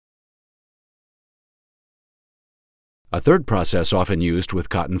A third process often used with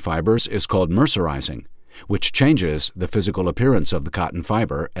cotton fibers is called mercerizing, which changes the physical appearance of the cotton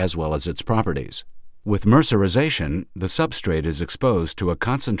fiber as well as its properties. With mercerization, the substrate is exposed to a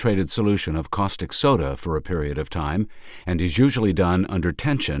concentrated solution of caustic soda for a period of time and is usually done under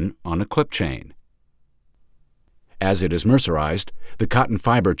tension on a clip chain. As it is mercerized, the cotton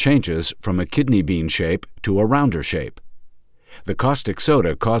fiber changes from a kidney bean shape to a rounder shape. The caustic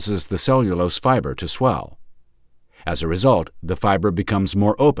soda causes the cellulose fiber to swell. As a result, the fiber becomes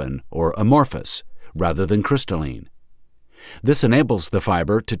more open or amorphous rather than crystalline. This enables the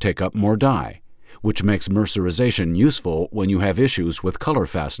fiber to take up more dye, which makes mercerization useful when you have issues with color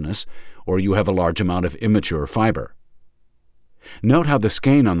fastness or you have a large amount of immature fiber. Note how the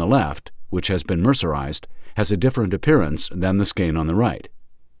skein on the left, which has been mercerized, has a different appearance than the skein on the right.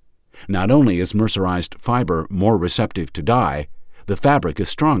 Not only is mercerized fiber more receptive to dye, the fabric is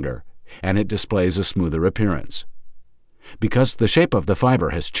stronger and it displays a smoother appearance. Because the shape of the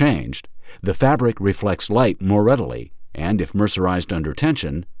fiber has changed, the fabric reflects light more readily, and if mercerized under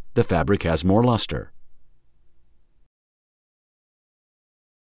tension, the fabric has more luster.